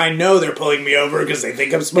 It's like I know they're pulling me over because they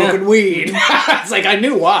think I'm smoking weed. It's like I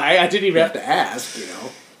knew why. I didn't even have to ask.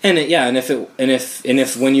 And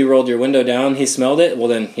if when you rolled your window down, he smelled it. Well,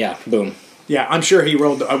 then boom. Yeah, I'm sure he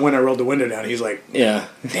rolled when I rolled the window down. He's like,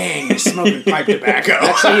 dang, he's smoking pipe tobacco.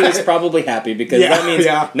 Actually, he was probably happy because that means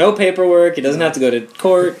no paperwork. He doesn't have to go to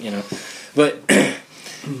court. But.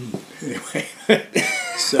 Anyway,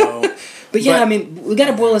 I mean, we got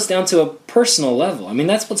to boil this down to a personal level. I mean,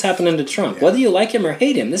 that's what's happening to Trump. Yeah. Whether you like him or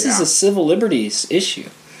hate him, this is a civil liberties issue.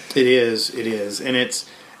 It is,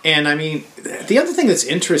 and I mean, the other thing that's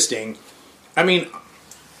interesting, I mean,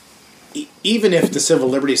 even if the civil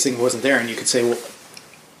liberties thing wasn't there, and you could say, well,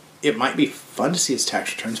 it might be fun to see his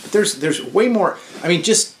tax returns, but there's way more. I mean,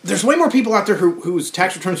 there's way more people out there whose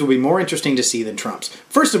tax returns will be more interesting to see than Trump's.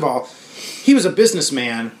 First of all. He was a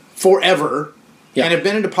businessman forever and had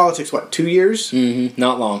been into politics, 2 years? Mm-hmm.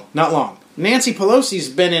 Not long. Nancy Pelosi's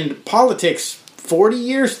been in politics 40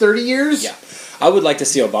 years, 30 years? Yeah. I would like to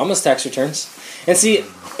see Obama's tax returns. And see,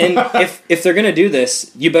 if they're going to do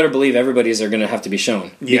this, you better believe everybody's are going to have to be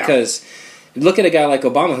shown. Yeah. Because Look at a guy like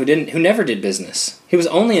Obama who never did business. He was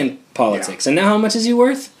only in politics, and now how much is he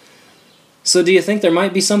worth? So do you think there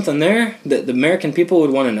might be something there that the American people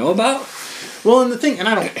would want to know about? Well, and the thing, and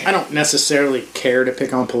I don't necessarily care to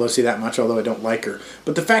pick on Pelosi that much, although I don't like her.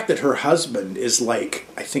 But the fact that her husband is like,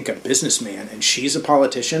 I think, a businessman and she's a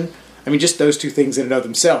politician. I mean, just those two things in and of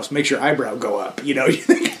themselves makes your eyebrow go up. You know, you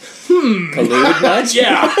think, Collude much?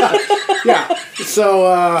 yeah, yeah. So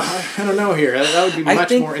I don't know here. That would be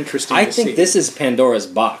much more interesting. I think this is Pandora's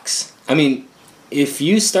box. I mean, if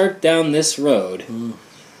you start down this road,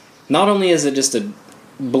 not only is it just a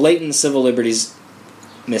blatant civil liberties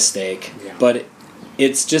mistake, but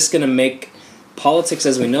it's just going to make politics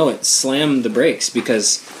as we know it slam the brakes,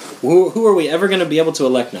 because who are we ever going to be able to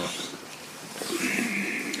elect now?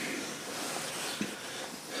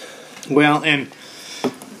 Well, and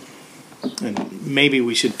maybe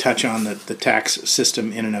we should touch on the tax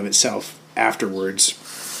system in and of itself afterwards.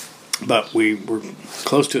 But we're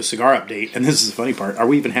close to a cigar update, and this is the funny part. Are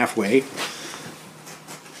we even halfway?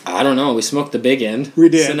 I don't know. We smoked the big end. We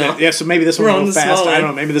did. So now so maybe this one will go fast. I don't know.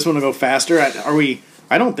 End. Maybe this one will go faster. Are we?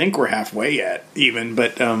 I don't think we're halfway yet, even.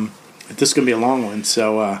 But this is going to be a long one.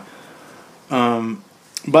 So,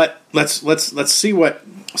 but let's see what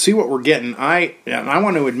we're getting. I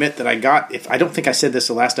want to admit that I don't think I said this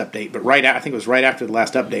the last update, but I think it was right after the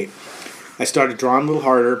last update, I started drawing a little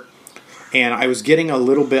harder, and I was getting a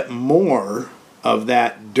little bit more of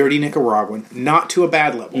that dirty Nicaraguan, not to a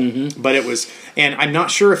bad level, but it was, and I'm not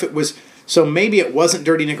sure if it was, so maybe it wasn't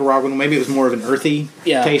dirty Nicaraguan, maybe it was more of an earthy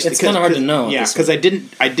taste. It's kind of hard to know. Yeah, because I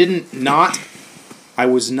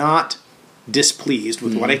was not displeased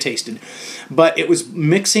with what I tasted, but it was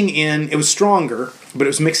mixing in, it was stronger, but it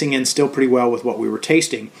was mixing in still pretty well with what we were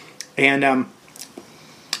tasting, and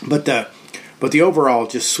but the overall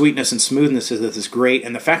just sweetness and smoothness of this is great,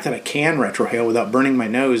 and the fact that I can retrohale without burning my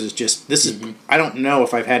nose is just, this is, I don't know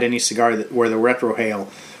if I've had any cigar where the retrohale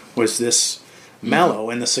was this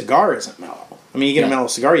mellow, and the cigar isn't mellow. I mean, you get a mellow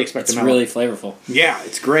cigar, you expect a mellow. It's really flavorful. Yeah,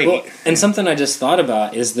 it's great. Well, and something I just thought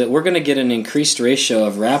about is that we're going to get an increased ratio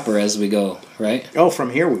of wrapper as we go, right? Oh,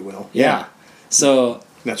 from here we will. Yeah. So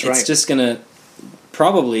that's right. It's just going to,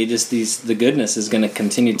 probably just the goodness is going to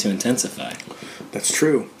continue to intensify. That's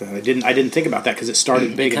true. I didn't think about that because it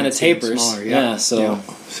started big. It kind of tapers. Smaller. Yeah. So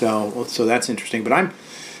that's interesting. But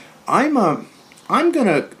I'm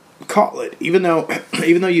gonna call it, even though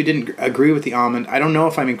you didn't agree with the almond. I don't know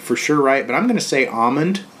if I'm for sure right, but I'm gonna say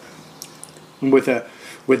almond with a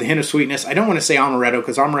hint of sweetness. I don't want to say amaretto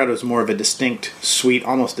because amaretto is more of a distinct sweet,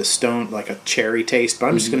 almost a stone, like a cherry taste. But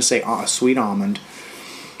I'm just gonna say a sweet almond,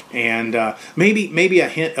 and maybe a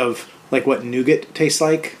hint of like what nougat tastes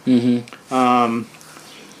like.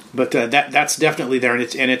 But that's definitely there,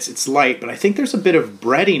 and it's light. But I think there's a bit of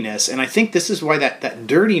breadiness, and I think this is why that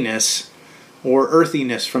dirtiness or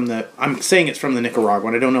earthiness from the, I'm saying it's from the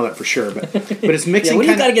Nicaraguan. I don't know that for sure, but it's mixing. What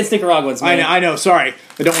do you got against Nicaraguans, man? I know. Sorry,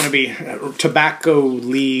 I don't want to be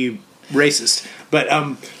tobacco-ly racist, but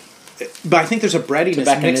I think there's a breadiness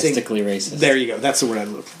mixing. Tobacconistically racist. There you go. That's the word I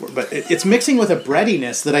looked for. But it's mixing with a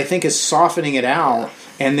breadiness that I think is softening it out.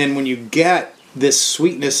 And then when you get this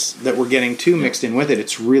sweetness that we're getting too mixed in with it,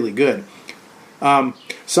 it's really good.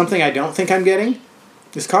 Something I don't think I'm getting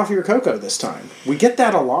is coffee or cocoa this time. We get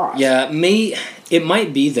that a lot. Yeah, it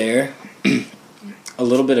might be there. a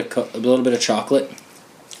little bit of chocolate,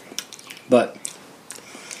 but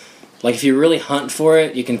like if you really hunt for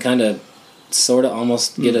it, you can kind of sort of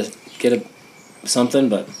almost get a something,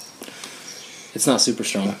 but it's not super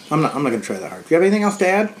strong. I'm not going to try that hard. Do you have anything else to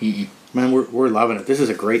add? Mm-mm. Man, we're loving it. This is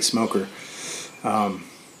a great smoker.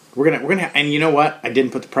 We're gonna, and you know what? I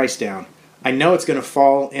didn't put the price down. I know it's gonna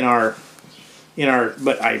fall in our,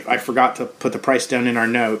 but I forgot to put the price down in our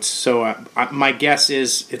notes. So my guess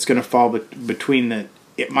is it's gonna fall between the.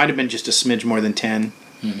 It might have been just a smidge more than 10,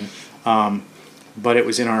 but it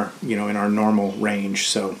was in our in our normal range.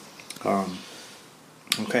 So,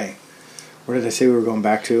 okay, where did I say we were going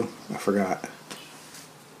back to? I forgot.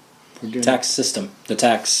 Tax system. The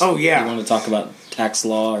tax. Oh, yeah. You want to talk about tax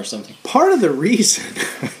law or something? Part of the reason,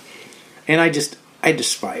 and I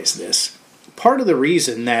despise this, part of the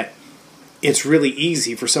reason that it's really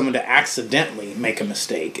easy for someone to accidentally make a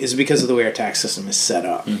mistake is because of the way our tax system is set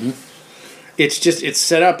up. It's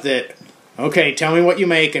set up that, okay, tell me what you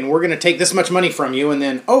make, and we're going to take this much money from you, and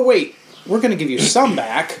then, oh, wait, we're going to give you some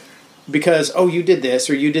back. Because, oh, you did this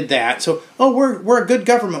or you did that. So, oh, we're a good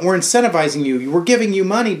government. We're incentivizing you. We're giving you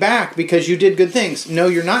money back because you did good things. No,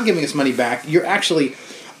 you're not giving us money back. You're actually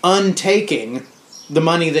untaking the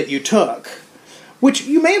money that you took, which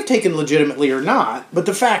you may have taken legitimately or not. But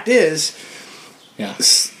the fact is,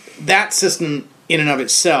 that system in and of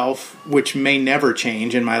itself, which may never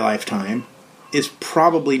change in my lifetime, is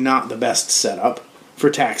probably not the best setup for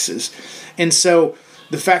taxes. And so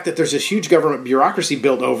the fact that there's this huge government bureaucracy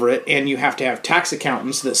built over it, and you have to have tax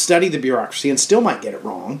accountants that study the bureaucracy and still might get it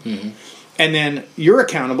wrong, and then you're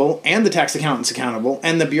accountable, and the tax accountant's accountable,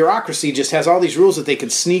 and the bureaucracy just has all these rules that they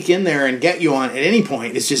could sneak in there and get you on at any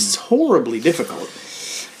point. It's just horribly difficult.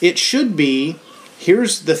 It should be,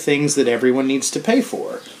 here's the things that everyone needs to pay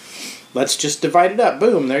for. Let's just divide it up.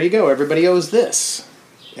 Boom, there you go. Everybody owes this.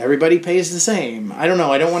 Everybody pays the same. I don't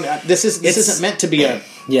know. I don't want to... This isn't meant to be a...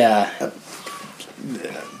 Yeah.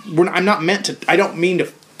 I'm not meant to... I don't mean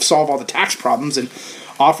to solve all the tax problems and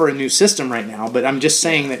offer a new system right now, but I'm just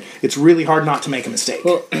saying that it's really hard not to make a mistake.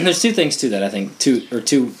 Well, there's two things to that, I think. Two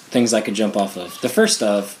things I could jump off of. The first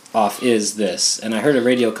off is this, and I heard a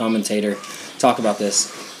radio commentator talk about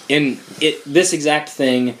this. This exact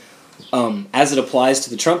thing, as it applies to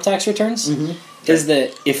the Trump tax returns, is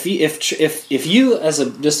that if you as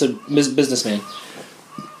just a businessman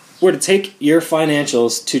were to take your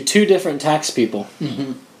financials to two different tax people,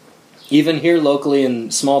 even here locally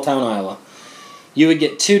in small town Iowa, you would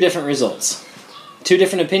get two different results, two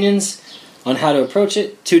different opinions on how to approach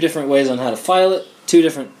it, two different ways on how to file it, two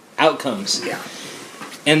different outcomes. Yeah.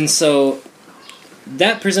 And so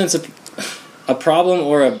that presents a problem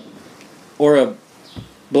or a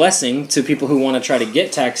blessing to people who want to try to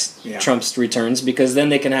get Trump's returns, because then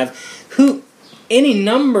they can have any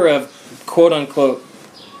number of quote unquote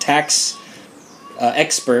tax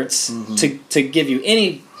experts to give you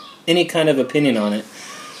any kind of opinion on it.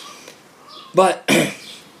 But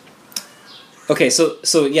okay,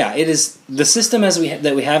 so yeah, it is the system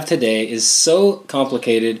that we have today is so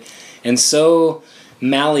complicated and so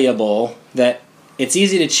malleable that it's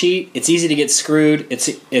easy to cheat, it's easy to get screwed.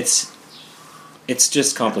 It's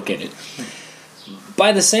just complicated.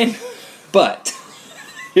 But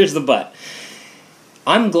here's the but.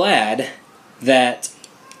 I'm glad that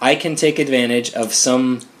I can take advantage of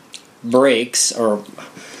some breaks or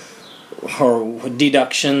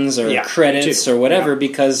deductions or credits or whatever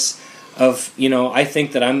because of, I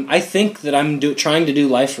think that I'm trying to do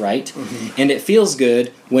life right, and it feels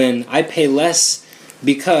good when I pay less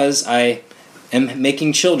because I am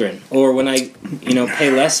making children, or when I pay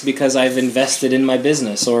less because I've invested in my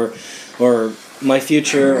business or my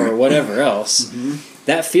future or whatever else.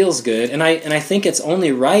 That feels good, and I think it's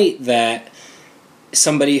only right that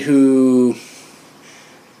somebody who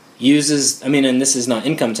uses, and this is not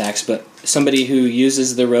income tax, but somebody who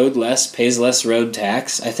uses the road less pays less road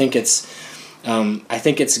tax. I think it's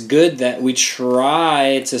good that we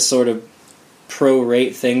try to sort of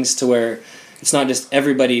prorate things to where it's not just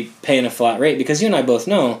everybody paying a flat rate, because you and I both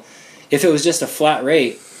know if it was just a flat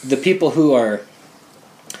rate, the people who are,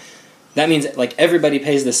 that means like everybody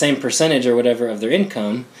pays the same percentage or whatever of their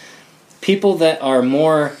income. People that are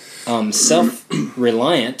more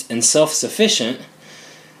self-reliant and self-sufficient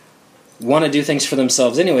want to do things for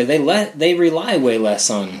themselves anyway. They rely way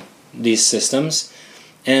less on these systems,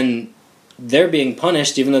 and they're being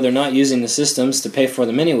punished even though they're not using the systems to pay for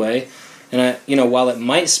them anyway. And while it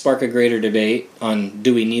might spark a greater debate on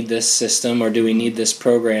do we need this system or do we need this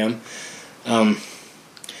program,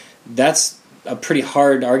 that's a pretty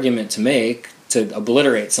hard argument to make, to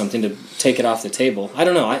obliterate something, to take it off the table. I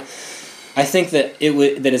don't know. I think that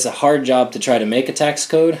that it's a hard job to try to make a tax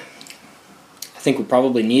code. I think we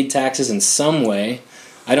probably need taxes in some way.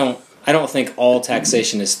 I don't think all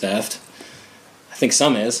taxation is theft. I think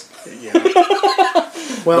some is. Yeah.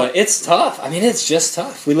 Well, but it's tough. It's just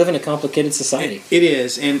tough. We live in a complicated society. It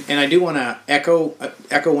is, and I do want to echo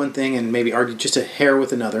one thing and maybe argue just a hair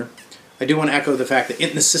with another. I do want to echo the fact that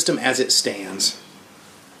in the system as it stands,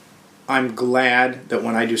 I'm glad that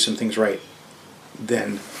when I do some things right,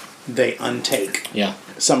 then they untake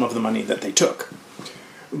some of the money that they took.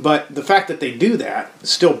 But the fact that they do that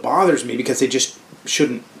still bothers me, because they just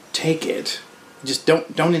shouldn't take it. Just don't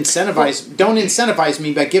incentivize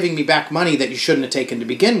me by giving me back money that you shouldn't have taken to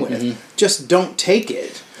begin with. Just don't take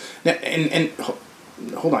it. Now, and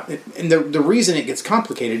hold on. And the reason it gets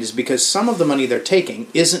complicated is because some of the money they're taking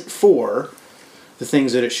isn't for the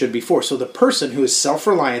things that it should be for. So the person who is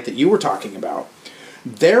self-reliant that you were talking about,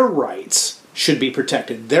 their rights should be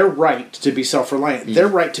protected. Their right to be self-reliant, their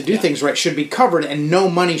right to do things right should be covered, and no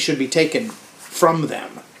money should be taken from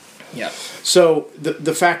them. Yeah. So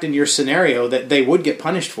the fact in your scenario that they would get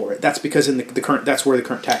punished for it, that's because in the current, that's where the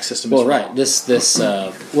current tax system is. Well, right.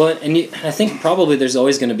 I think probably there's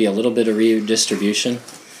always going to be a little bit of redistribution,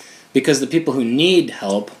 because the people who need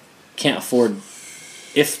help can't afford.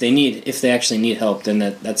 If they actually need help, then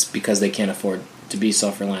that's because they can't afford to be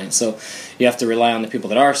self-reliant. So you have to rely on the people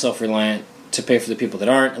that are self-reliant to pay for the people that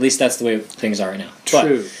aren't. At least that's the way things are right now.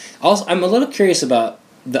 True. But also, I'm a little curious about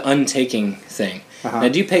the untaking thing. Now,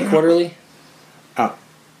 do you pay quarterly?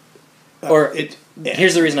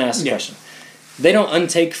 Here's the reason I asked the question. They don't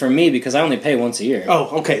untake from me because I only pay once a year.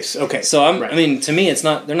 Oh, okay. So I mean, to me, it's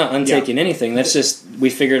not. They're not untaking anything. That's just we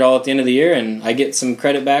figure it all at the end of the year, and I get some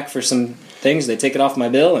credit back for some things. They take it off my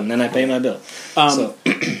bill, and then I pay my bill.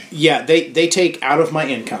 Yeah, they take out of my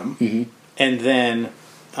income, and then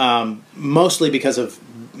mostly because of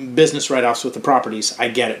business write-offs with the properties, I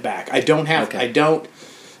get it back. I don't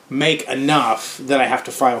make enough that I have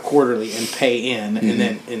to file quarterly and pay in and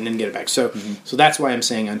then get it back. So that's why I'm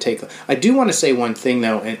saying untake. I do want to say one thing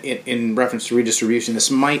though in reference to redistribution.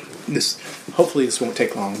 Hopefully this won't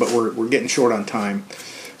take long, but we're getting short on time.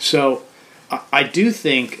 So I do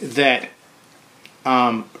think that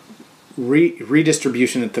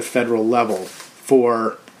redistribution at the federal level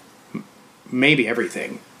for maybe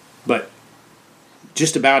everything, but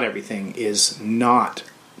just about everything is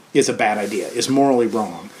a bad idea, is morally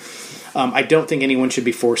wrong. I don't think anyone should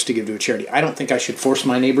be forced to give to a charity. I don't think I should force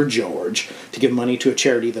my neighbor George to give money to a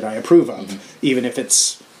charity that I approve of, even if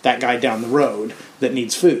it's that guy down the road that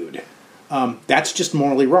needs food. That's just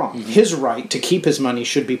morally wrong. His right to keep his money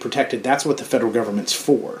should be protected. That's what the federal government's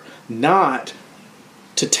for. Not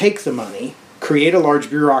to take the money, create a large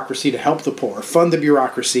bureaucracy to help the poor, fund the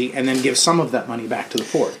bureaucracy, and then give some of that money back to the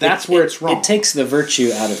poor. That's where it's wrong. It takes the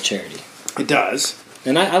virtue out of charity. It does.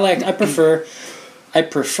 And I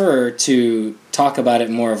prefer to talk about it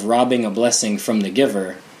more of robbing a blessing from the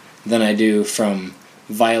giver than I do from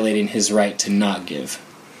violating his right to not give.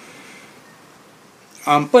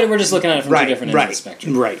 But we're just looking at it from two different ends of the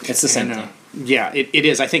spectrum. Right. It's the same thing. Yeah, it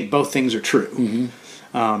is. I think both things are true.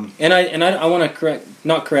 And I want to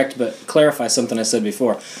clarify something I said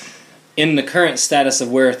before. In the current status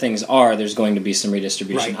of where things are, there's going to be some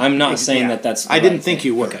redistribution. Right. I'm not saying that's. I didn't think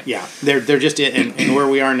you were. Okay. Yeah, they're just in where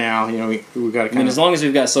we are now. You know, we got to. As long as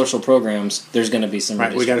we've got social programs, there's going to be some.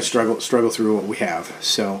 Right, we got to struggle through what we have.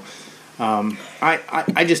 So,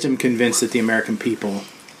 I just am convinced that the American people,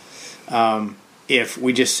 if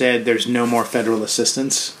we just said there's no more federal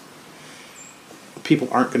assistance, people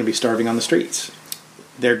aren't going to be starving on the streets.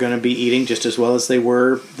 They're going to be eating just as well as they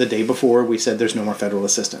were the day before we said there's no more federal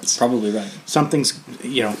assistance. Probably right. Something's,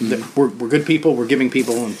 we're good people, we're giving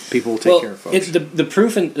people, and people will take care of folks. The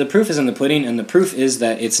proof is in the pudding, and the proof is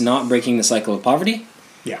that it's not breaking the cycle of poverty.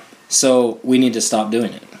 Yeah. So we need to stop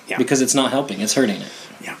doing it. Yeah. Because it's not helping, it's hurting it.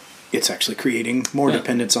 Yeah. It's actually creating more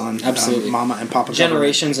dependence on mama and papa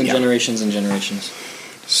generations government. And generations and generations.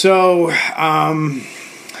 So,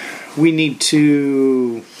 we need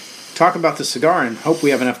to talk about the cigar and hope we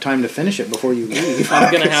have enough time to finish it before you leave.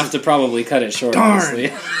 I'm going to have to probably cut it short,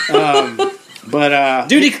 honestly. But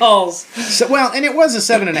duty calls. So, and it was a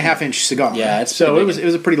 7.5-inch cigar. Yeah, it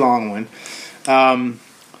was a pretty long one.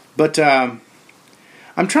 But I'm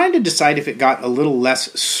trying to decide if it got a little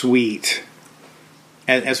less sweet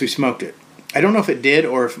as we smoked it. I don't know if it did,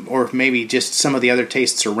 or if maybe just some of the other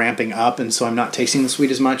tastes are ramping up, and so I'm not tasting the sweet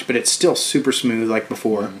as much. But it's still super smooth like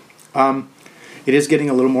before. It is getting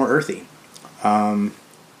a little more earthy,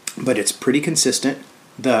 but it's pretty consistent.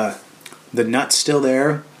 The nut's still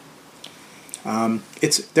there.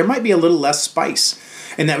 There might be a little less spice,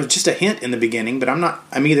 and that was just a hint in the beginning. But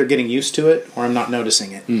I'm either getting used to it or I'm not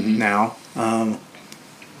noticing it now.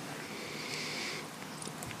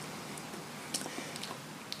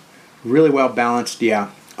 Really well balanced, yeah.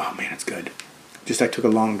 Oh man, it's good. I took a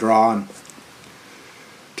long draw and.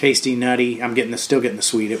 Tasty, nutty. I'm still getting the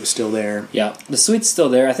sweet. It was still there. Yeah, the sweet's still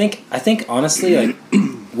there. I think honestly, like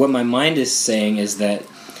what my mind is saying is that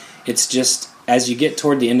it's just as you get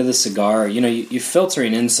toward the end of the cigar, you're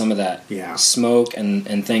filtering in some of that smoke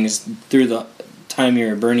and things through the time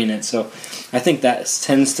you're burning it. So I think that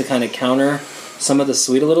tends to kind of counter some of the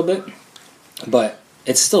sweet a little bit, but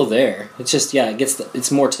it's still there. It's just it's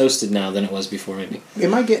more toasted now than it was before. Maybe.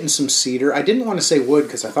 Am I getting some cedar? I didn't want to say wood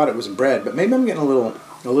because I thought it was bread, but maybe I'm getting a little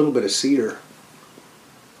bit of cedar.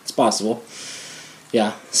 It's possible.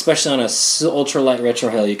 Yeah, especially on a ultralight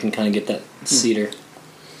retrohale, you can kind of get that cedar.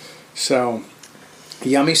 So,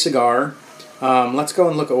 yummy cigar. Let's go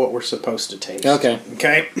and look at what we're supposed to taste. Okay.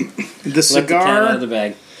 The cigar Let the cat out of the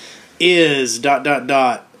bag. Is ...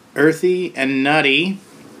 earthy and nutty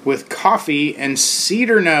with coffee and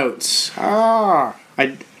cedar notes. I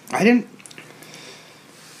didn't.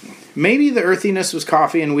 Maybe the earthiness was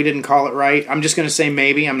coffee and we didn't call it right. I'm just going to say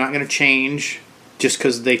maybe. I'm not going to change just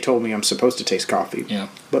because they told me I'm supposed to taste coffee. Yeah.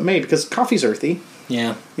 But maybe, because coffee's earthy.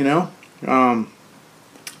 Yeah. But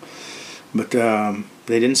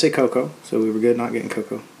they didn't say cocoa, so we were good not getting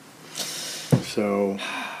cocoa. So,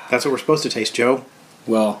 That's what we're supposed to taste, Joe.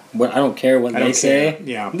 Well, I don't care what they say.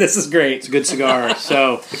 Yeah. This is great. It's a good cigar.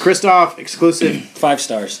 So, the Christoph exclusive 5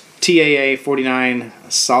 stars. TAA 49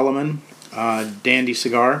 Solomon Dandy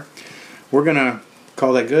cigar. We're going to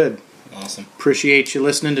call that good. Awesome. Appreciate you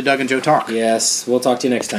listening to Doug and Joe talk. Yes, we'll talk to you next time.